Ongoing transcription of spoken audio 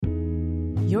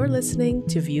You're listening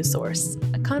to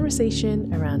ViewSource, a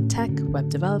conversation around tech, web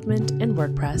development, and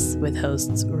WordPress with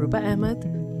hosts Ruba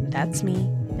Ahmed, that's me,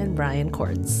 and Brian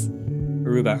Kortz.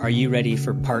 Ruba, are you ready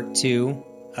for part 2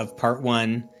 of part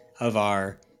 1 of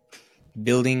our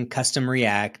Building Custom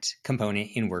React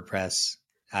Component in WordPress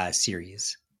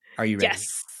series? Are you ready?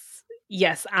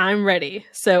 Yes, I'm ready.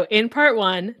 So in part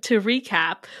 1, to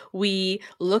recap, we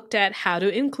looked at how to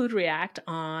include React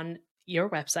on your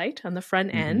website on the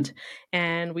front end.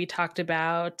 And we talked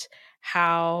about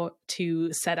how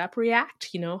to set up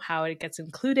React, how it gets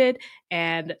included,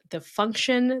 and the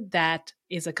function that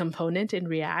is a component in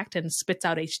React and spits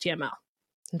out HTML.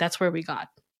 And that's where we got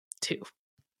to.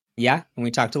 Yeah, and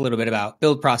we talked a little bit about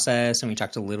build process, and we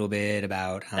talked a little bit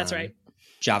about that's right.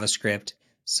 JavaScript.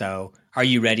 So are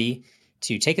you ready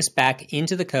to take us back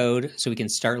into the code so we can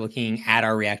start looking at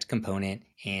our React component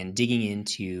and digging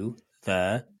into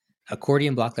the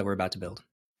accordion block that we're about to build?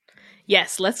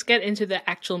 Yes, let's get into the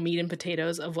actual meat and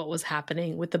potatoes of what was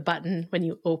happening with the button when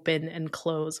you open and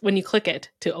close, when you click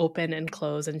it to open and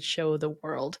close and show the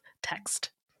world text.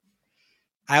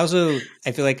 I feel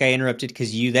like I interrupted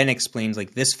because you then explained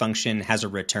like this function has a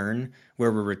return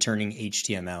where we're returning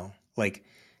HTML. Like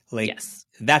yes.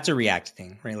 That's a React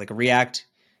thing, right? Like a React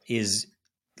is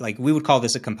like, we would call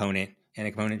this a component, and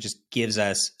a component just gives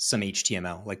us some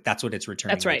HTML. Like that's what it's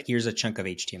returning. That's right. Like, here's a chunk of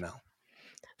HTML.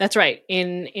 That's right.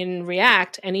 In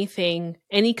React,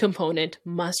 any component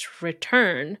must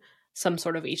return some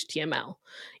sort of HTML.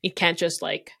 It can't just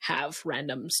like have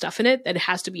random stuff in it. That it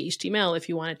has to be HTML if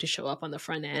you want it to show up on the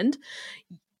front end.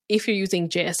 If you're using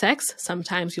JSX,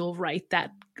 sometimes you'll write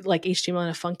that like HTML in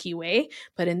a funky way.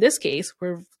 But in this case,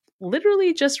 we're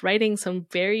literally just writing some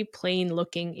very plain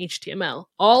looking HTML.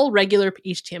 All regular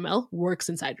HTML works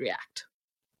inside React.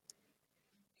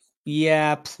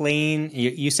 Yeah, plain.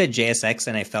 You said JSX,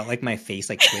 and I felt like my face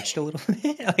like twitched a little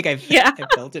bit. Like I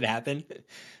felt it happen.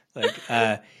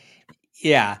 Like,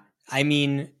 yeah. I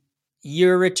mean,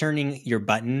 you're returning your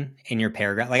button and your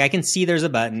paragraph. Like I can see there's a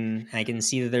button. I can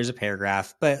see that there's a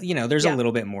paragraph, but there's a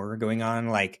little bit more going on.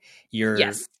 Like your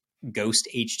ghost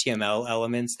HTML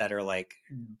elements that are like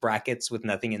brackets with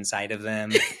nothing inside of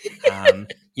them. The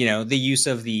use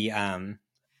of the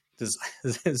this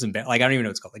is like, I don't even know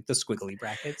what it's called, like the squiggly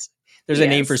brackets. There's a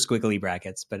name for squiggly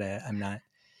brackets, but I'm not.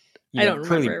 I don't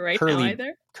remember now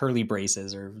either. Curly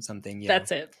braces or something.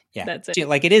 That's it. Yeah, that's it.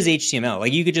 Like it is HTML.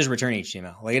 Like you could just return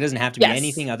HTML. Like it doesn't have to be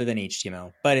anything other than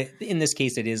HTML. But in this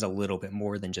case, it is a little bit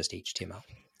more than just HTML.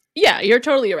 Yeah, you're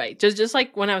totally right. Just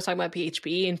like when I was talking about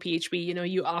PHP, in PHP,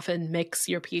 you often mix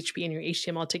your PHP and your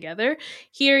HTML together.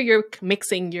 Here, you're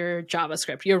mixing your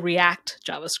JavaScript, your React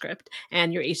JavaScript,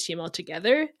 and your HTML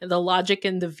together. The logic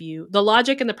and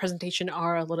the presentation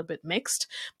are a little bit mixed,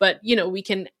 but we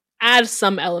can add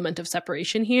some element of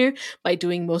separation here by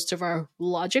doing most of our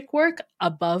logic work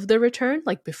above the return,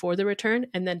 like before the return,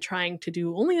 and then trying to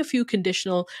do only a few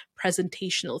conditional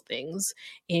presentational things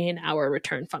in our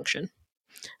return function.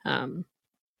 Or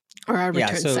our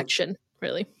return section,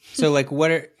 really. So like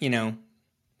what are,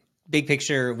 big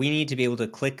picture, we need to be able to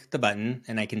click the button,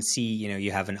 and I can see,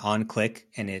 you have an on click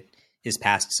and it is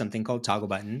past something called toggle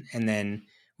button. And then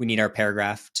we need our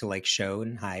paragraph to like show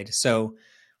and hide. So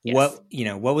what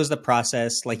was the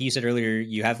process? Like you said earlier,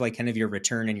 you have like kind of your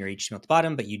return and your HTML at the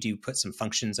bottom, but you do put some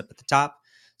functions up at the top.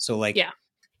 So like,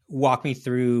 walk me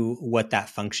through what that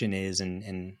function is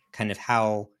and kind of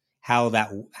how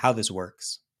this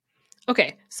works.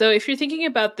 Okay, so if you're thinking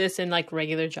about this in like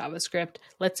regular JavaScript,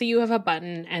 let's say you have a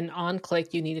button and on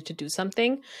click you needed to do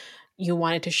something, you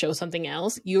wanted to show something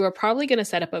else, you are probably going to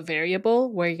set up a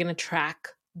variable where you're going to track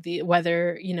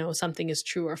whether something is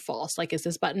true or false. Like, is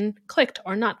this button clicked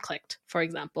or not clicked, for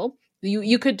example?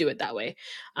 You could do it that way.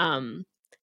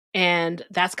 And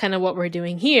that's kind of what we're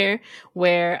doing here,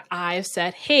 where I've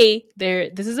said, hey,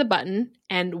 this is a button,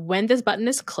 and when this button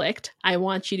is clicked, I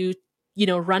want you to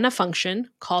run a function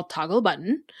called toggle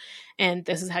button. And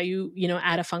this is how you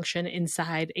add a function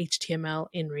inside HTML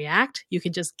in React. You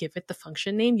can just give it the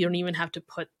function name. You don't even have to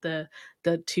put the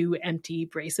two empty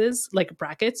braces, like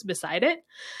brackets, beside it.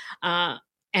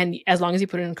 And as long as you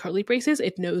put it in curly braces,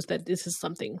 it knows that this is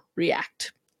something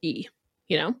React-y,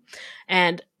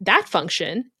 And that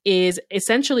function is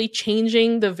essentially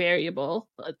changing the variable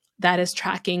that is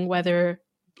tracking whether,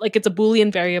 like, it's a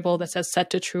Boolean variable that says set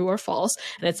to true or false.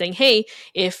 And it's saying, hey,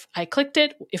 if I clicked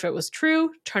it, if it was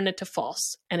true, turn it to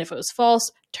false. And if it was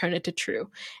false, turn it to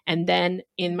true. And then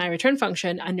in my return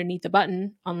function underneath the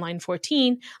button on line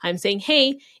 14, I'm saying,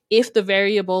 hey, if the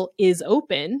variable is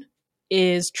open,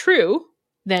 is true,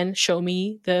 then show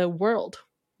me the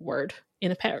word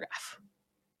in a paragraph.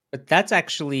 But that's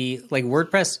actually like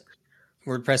WordPress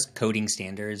WordPress coding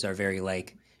standards are very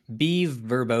like, be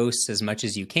verbose as much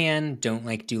as you can. Don't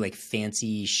like do like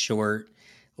fancy short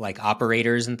like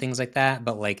operators and things like that.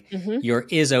 But like your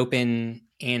is open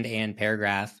and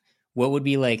paragraph, what would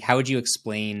be like, how would you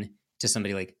explain to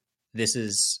somebody like this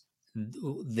is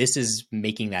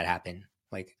making that happen?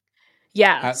 Like,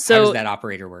 Yeah. how does that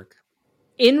operator work?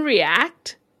 In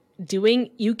React,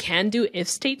 you can do if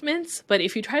statements, but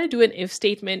if you try to do an if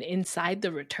statement inside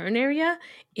the return area,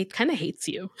 it kind of hates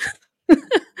you.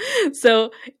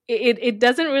 So it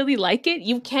doesn't really like it.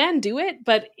 You can do it,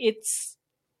 but it's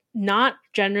not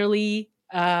generally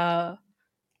a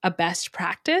best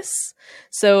practice.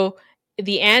 So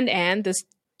the and this,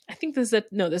 I think this is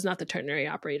no, this is not the ternary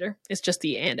operator. It's just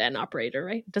the and operator,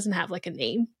 right? It doesn't have like a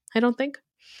name, I don't think.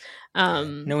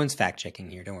 No one's fact checking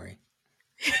here. Don't worry.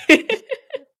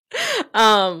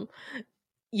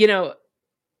 You know,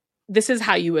 this is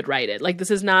how you would write it. Like,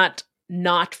 this is not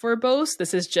verbose.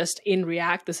 This is just in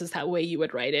React. This is that way you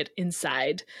would write it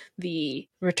inside the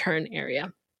return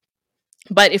area.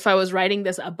 But if I was writing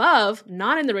this above,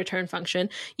 not in the return function,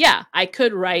 yeah, I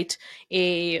could write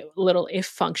a little if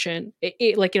function,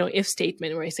 like, if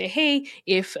statement where I say, hey,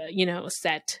 if,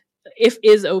 set, if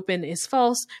is open is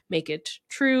false, make it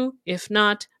true. If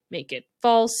not, make it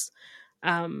false.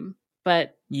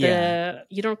 But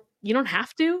you don't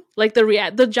have to. Like the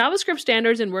JavaScript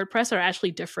standards in WordPress are actually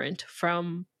different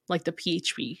from like the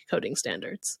PHP coding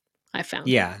standards, I found.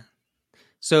 Yeah.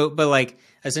 So, but like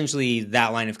essentially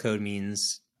that line of code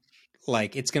means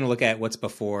like it's going to look at what's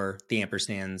before the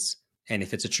ampersands, and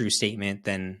if it's a true statement,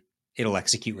 then it'll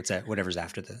execute whatever's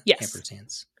after the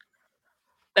ampersands.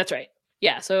 That's right.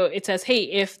 Yeah. So it says, hey,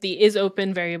 if the is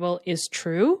open variable is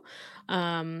true,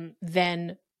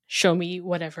 then show me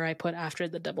whatever I put after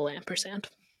the double ampersand.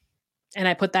 And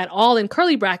I put that all in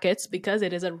curly brackets because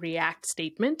it is a React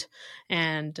statement,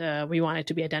 and we want it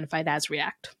to be identified as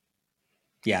React.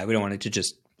 Yeah, we don't want it to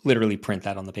just literally print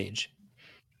that on the page.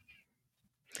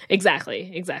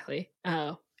 Exactly. If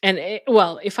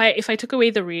I took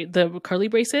away the curly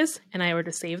braces and I were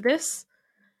to save this,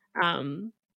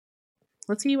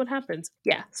 let's see what happens.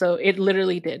 Yeah, so it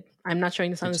literally did. I'm not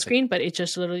showing this on the screen, but it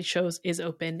just literally shows is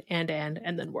open and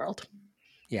then world.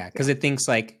 Yeah, because it thinks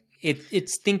like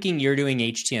it's thinking you're doing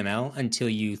HTML until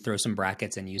you throw some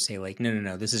brackets and you say like,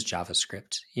 no, this is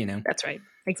JavaScript, That's right.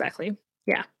 Exactly.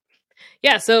 Yeah.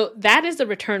 Yeah, so that is the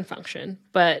return function,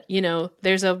 but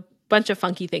there's a bunch of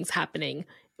funky things happening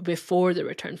before the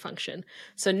return function.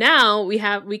 So now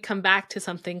we come back to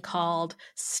something called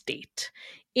state.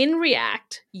 In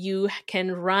React, you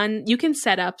can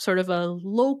set up sort of a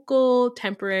local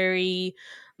temporary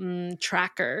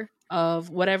tracker of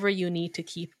whatever you need to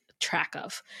keep track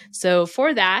of. So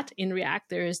for that, in React,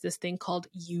 there is this thing called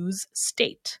use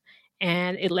state.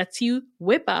 And it lets you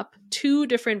whip up two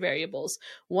different variables.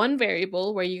 One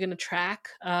variable where you're going to track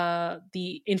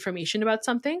the information about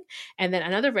something, and then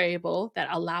another variable that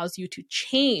allows you to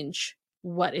change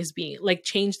what is being, like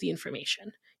change the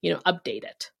information, update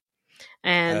it.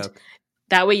 And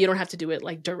that way you don't have to do it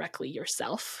like directly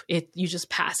yourself. You just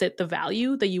pass it the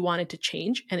value that you want it to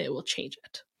change, and it will change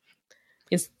it.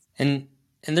 And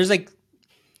there's like,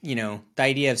 the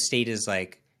idea of state is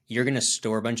like, you're going to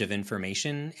store a bunch of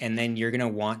information, and then you're going to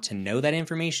want to know that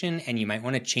information, and you might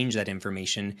want to change that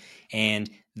information. And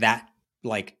that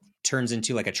like turns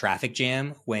into like a traffic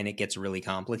jam when it gets really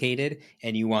complicated,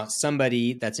 and you want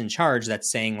somebody that's in charge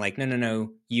that's saying like,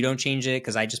 no, you don't change it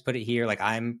because I just put it here. Like,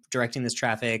 I'm directing this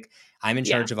traffic. I'm in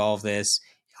charge of all of this.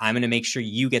 I'm going to make sure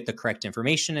you get the correct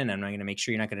information, and I'm not going to make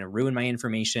sure you're not going to ruin my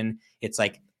information. It's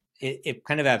like, it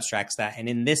kind of abstracts that. And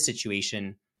in this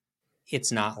situation,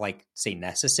 it's not like say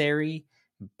necessary,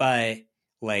 but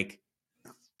like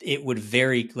it would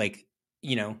vary. Like,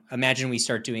 imagine we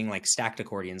start doing like stacked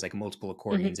accordions, like multiple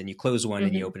accordions, and you close one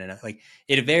and you open it up. Like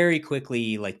it very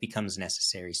quickly like becomes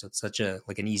necessary. So it's such a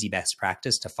like an easy best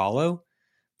practice to follow.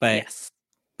 But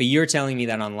you're telling me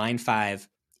that on line 5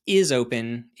 is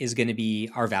open is going to be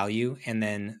our value. And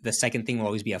then the second thing will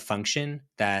always be a function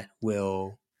that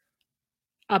will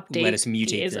let us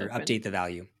mutate or update the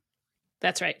value.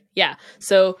 That's right. Yeah.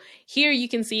 So here you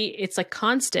can see it's a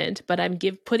constant, but I'm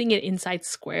putting it inside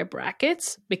square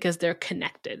brackets because they're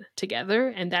connected together.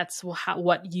 And that's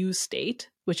what use state,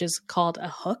 which is called a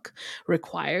hook,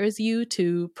 requires you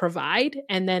to provide.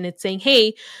 And then it's saying,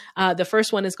 hey, the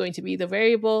first one is going to be the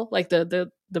variable, like the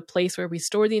place where we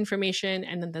store the information.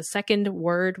 And then the second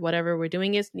word, whatever we're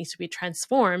doing needs to be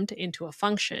transformed into a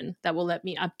function that will let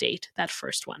me update that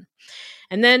first one.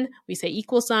 And then we say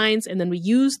equal signs, and then we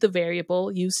use the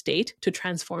variable use state to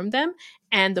transform them.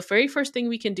 And the very first thing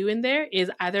we can do in there is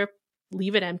either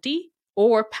leave it empty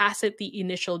or pass it the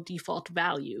initial default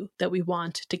value that we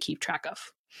want to keep track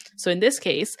of. So in this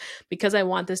case, because I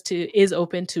want this to is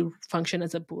open to function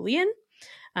as a Boolean,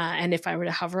 and if I were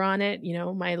to hover on it,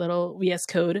 my little VS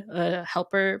Code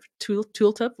helper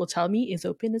tooltip will tell me is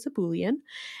open as a Boolean,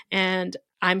 and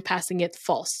I'm passing it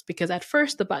false because at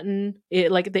first the button,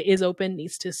 the is open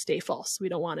needs to stay false. We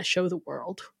don't want to show the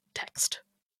world text.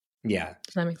 Yeah.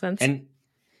 Does that make sense? And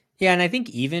yeah, and I think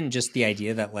even just the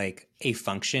idea that like a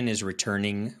function is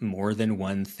returning more than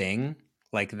one thing,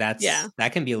 like that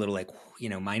can be a little like,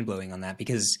 mind blowing on that,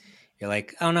 because you're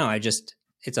like, oh no,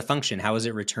 it's a function. How is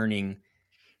it returning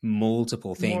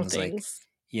multiple things? Like,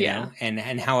 know,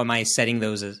 and how am I setting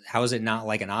those as, how is it not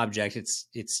like an object?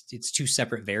 It's two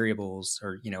separate variables,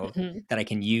 or, that I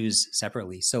can use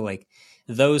separately. So like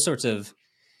those sorts of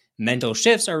mental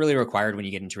shifts are really required when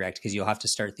you get into React, because you'll have to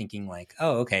start thinking like,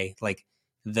 oh, okay, like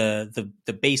the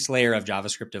base layer of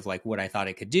JavaScript of like what I thought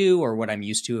it could do, or what I'm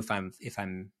used to if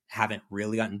I'm haven't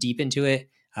really gotten deep into it.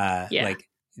 Like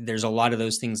there's a lot of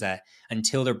those things that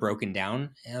until they're broken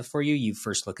down for you, you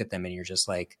first look at them and you're just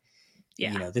like,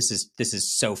 this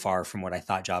is so far from what I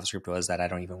thought JavaScript was that I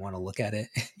don't even want to look at it,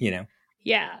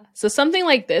 Yeah. So something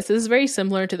like this is very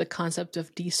similar to the concept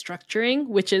of destructuring,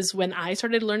 which is when I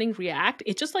started learning React,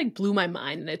 it just like blew my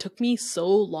mind. And it took me so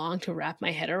long to wrap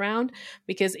my head around,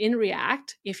 because in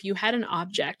React, if you had an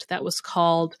object that was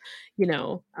called,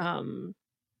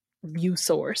 view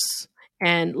source,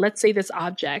 and let's say this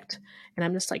object, and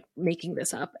I'm just like making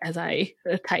this up as I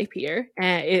type here,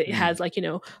 and it has like,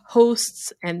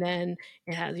 hosts, and then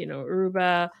it has,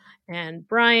 Aruba and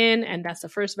Brian, and that's the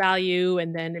first value.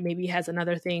 And then it maybe has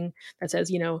another thing that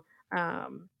says,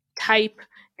 type,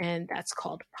 and that's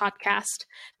called podcast.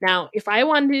 Now, if I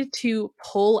wanted to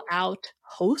pull out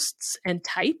hosts and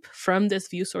type from this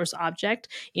view source object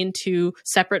into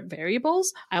separate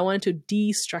variables, I wanted to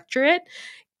destructure it.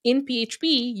 In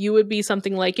PHP, you would be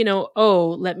something like,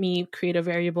 let me create a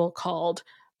variable called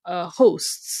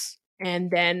hosts.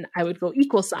 And then I would go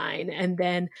 $, and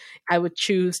then I would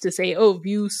choose to say,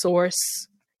 view source,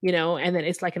 and then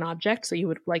it's like an object. So you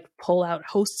would like pull out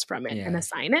hosts from it and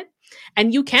assign it.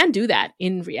 And you can do that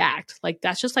in React. Like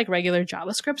that's just like regular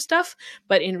JavaScript stuff.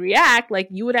 But in React, like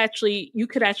you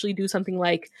could actually do something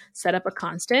like set up a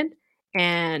constant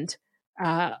and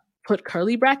put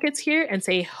curly brackets here and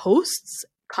say hosts,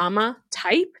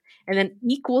 type, and then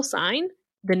 $,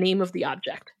 the name of the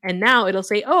object. And now it'll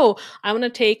say, I want to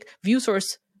take view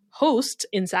source host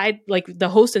inside, like the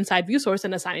host inside view source,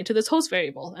 and assign it to this host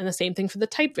variable. And the same thing for the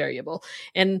type variable.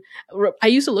 And I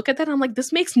used to look at that and I'm like,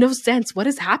 this makes no sense. What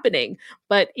is happening?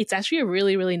 But it's actually a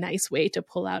really, really nice way to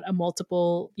pull out a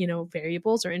multiple,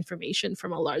 variables or information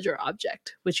from a larger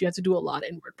object, which you have to do a lot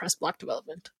in WordPress block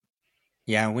development.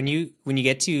 Yeah, when you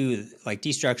get to like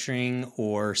destructuring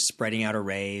or spreading out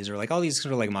arrays or like all these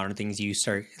sort of like modern things, you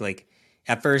start like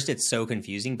at first it's so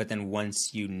confusing, but then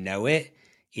once you know it,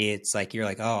 it's like you're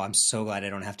like, oh, I'm so glad I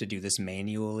don't have to do this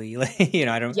manually. Like,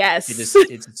 I don't. Yes,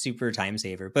 it's a super time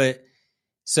saver. But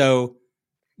so,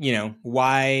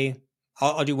 why?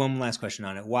 I'll do one last question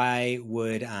on it. Why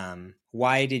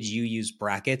did you use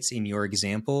brackets in your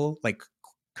example, like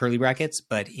curly brackets,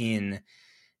 but in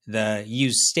the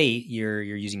use state, you're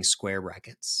using square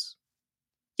brackets?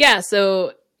 Yeah,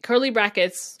 so curly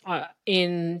brackets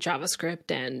in JavaScript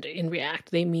and in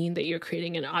React, they mean that you're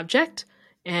creating an object.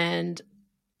 And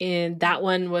in that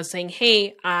one was saying,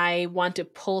 hey, I want to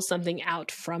pull something out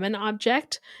from an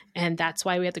object. And that's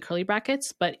why we have the curly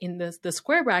brackets. But in the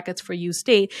square brackets for use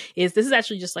state this is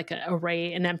actually just like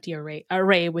an empty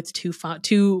array with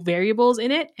two variables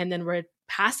in it. And then we're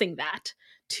passing that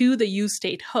to the use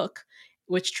state hook,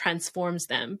 which transforms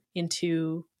them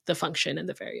into the function and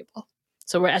the variable.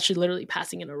 So we're actually literally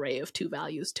passing an array of two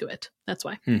values to it. That's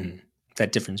why. Mm-hmm.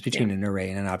 That difference between an array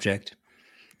and an object.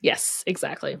 Yes,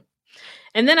 exactly.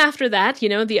 And then after that,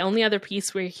 the only other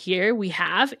piece we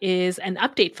have is an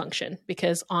update function,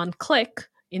 because on click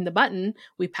in the button,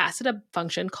 we pass it a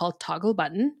function called toggle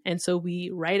button. And so we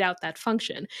write out that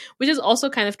function, which is also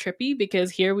kind of trippy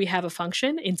because here we have a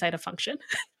function inside a function.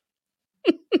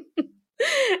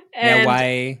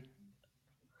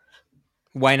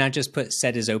 Why not just put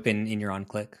set is open in your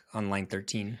onClick on line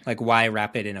 13? Like, why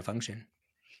wrap it in a function?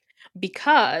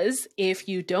 Because if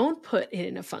you don't put it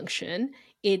in a function,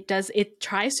 it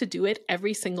tries to do it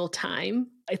every single time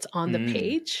it's on the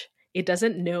page. It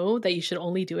doesn't know that you should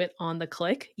only do it on the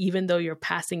click, even though you're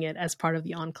passing it as part of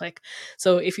the onClick.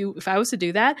 So if I was to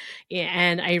do that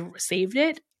and I saved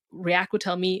it, React would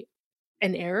tell me,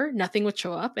 an error, nothing would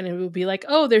show up, and it would be like,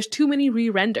 oh, there's too many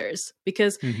re-renders,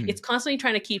 because it's constantly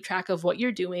trying to keep track of what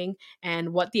you're doing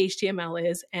and what the HTML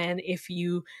is. And if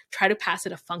you try to pass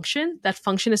it a function, that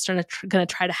function is going to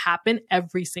try to happen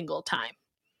every single time.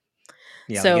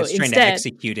 Yeah, so like it's trying to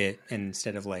execute it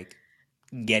instead of like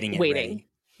getting it waiting. Ready.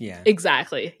 Yeah,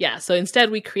 exactly. Yeah. So instead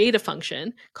we create a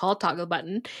function called toggle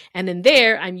button. And in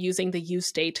there, I'm using the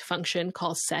useState function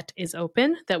called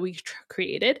setIsOpen that we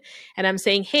created. And I'm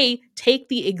saying, hey, take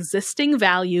the existing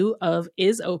value of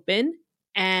isOpen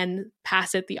and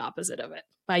pass it the opposite of it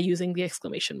by using the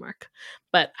exclamation mark.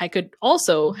 But I could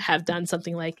also have done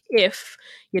something like if,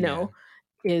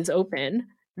 isOpen,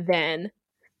 then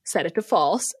set it to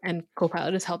false, and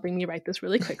Copilot is helping me write this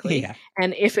really quickly.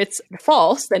 And if it's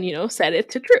false, then set it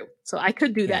to true. So I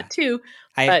could do that too,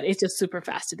 but it's just super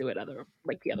fast to do it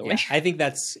the other way. I think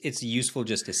it's useful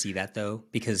just to see that though,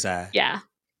 because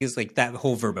because like that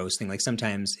whole verbose thing, like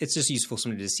sometimes it's just useful for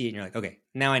somebody to see it and you're like, okay,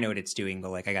 now I know what it's doing,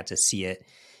 but like I got to see it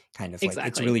kind of like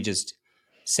it's really just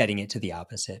setting it to the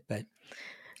opposite, but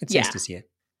it's nice to see it.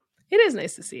 It is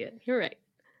nice to see it. You're right.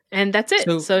 And that's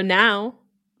it. So now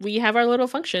we have our little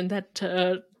function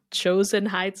that shows and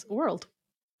hides a world.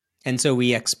 And so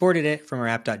we exported it from our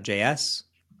app.js.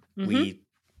 We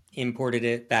imported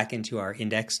it back into our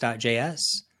index.js.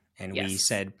 And we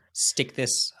said, stick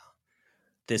this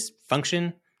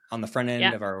function on the front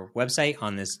end of our website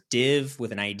on this div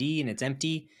with an ID and it's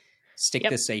empty. Stick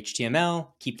this HTML,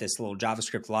 keep this little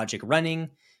JavaScript logic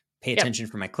running, pay attention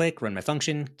for my click, run my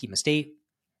function, keep my state.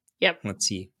 Let's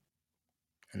see.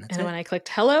 And when I clicked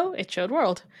hello, it showed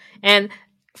world. And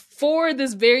for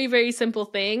this very, very simple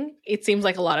thing, it seems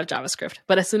like a lot of JavaScript.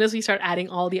 But as soon as we start adding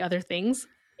all the other things,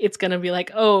 it's going to be like,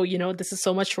 oh, this is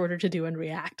so much shorter to do in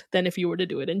React than if you were to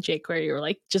do it in jQuery or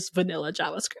like just vanilla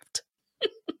JavaScript.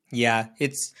 Yeah,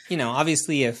 it's,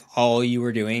 obviously if all you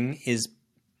were doing is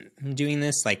doing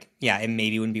this, like, it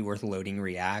maybe wouldn't be worth loading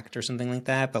React or something like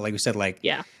that. But like we said, like,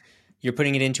 you're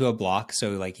putting it into a block.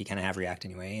 So like you kind of have React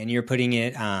anyway. And you're putting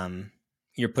it,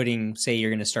 say you're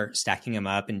going to start stacking them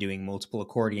up and doing multiple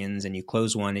accordions and you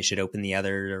close one, it should open the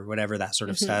other or whatever, that sort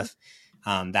of stuff.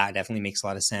 That definitely makes a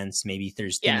lot of sense. Maybe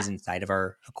there's things inside of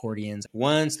our accordions.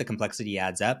 Once the complexity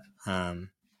adds up,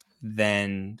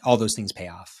 then all those things pay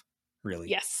off, really.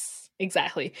 Yes,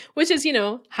 exactly. Which is,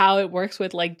 how it works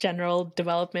with like general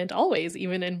development always,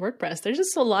 even in WordPress. There's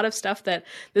just a lot of stuff this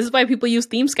is why people use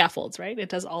theme scaffolds, right? It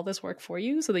does all this work for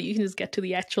you so that you can just get to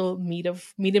the actual meat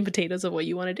and potatoes of what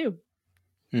you want to do.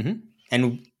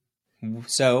 And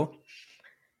so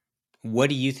what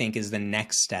do you think is the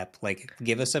next step? Like,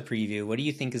 give us a preview. What do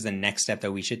you think is the next step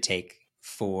that we should take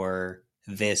for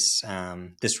this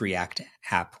React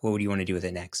app? What would you want to do with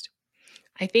it next?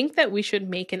 I think that we should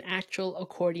make an actual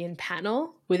accordion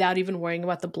panel without even worrying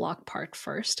about the block part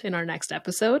first in our next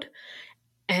episode,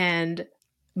 and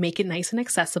make it nice and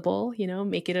accessible,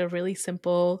 make it a really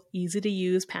simple, easy to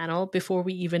use panel before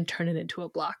we even turn it into a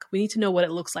block. We need to know what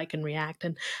it looks like in React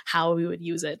and how we would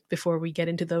use it before we get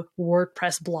into the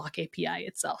WordPress block API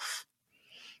itself.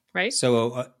 Right?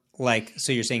 So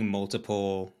so you're saying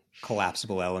multiple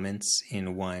collapsible elements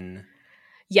in one.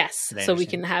 Yes. So we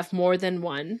can have more than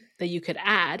one that you could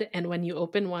add. And when you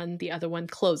open one, the other one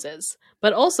closes.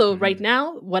 But also right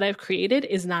now, what I've created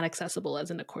is not accessible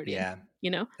as an accordion.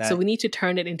 So we need to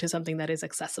turn it into something that is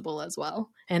accessible as well.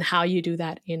 And how you do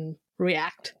that in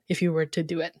React, if you were to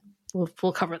do it,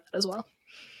 we'll cover that as well.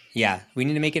 Yeah. We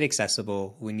need to make it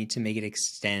accessible. We need to make it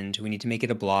extend. We need to make it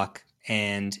a block.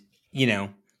 And,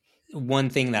 one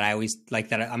thing that I always like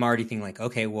that I'm already thinking like,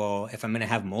 okay, well, if I'm going to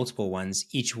have multiple ones,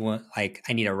 each one, like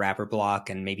I need a wrapper block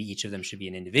and maybe each of them should be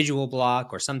an individual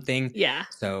block or something. Yeah.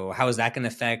 So how is that going to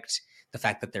affect the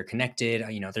fact that they're connected?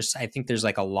 I think there's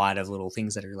like a lot of little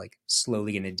things that are like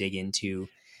slowly going to dig into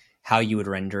how you would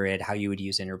render it, how you would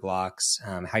use inner blocks,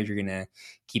 how you're going to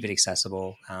keep it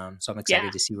accessible. So I'm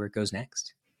excited to see where it goes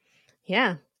next.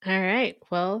 Yeah. All right.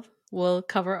 Well, we'll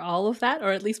cover all of that,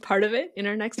 or at least part of it, in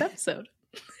our next episode.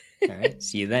 All right.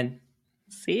 See you then.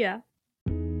 See ya.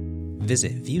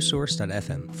 Visit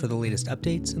viewsource.fm for the latest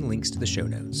updates and links to the show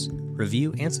notes.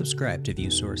 Review and subscribe to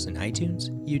ViewSource in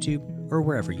iTunes, YouTube, or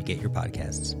wherever you get your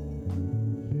podcasts.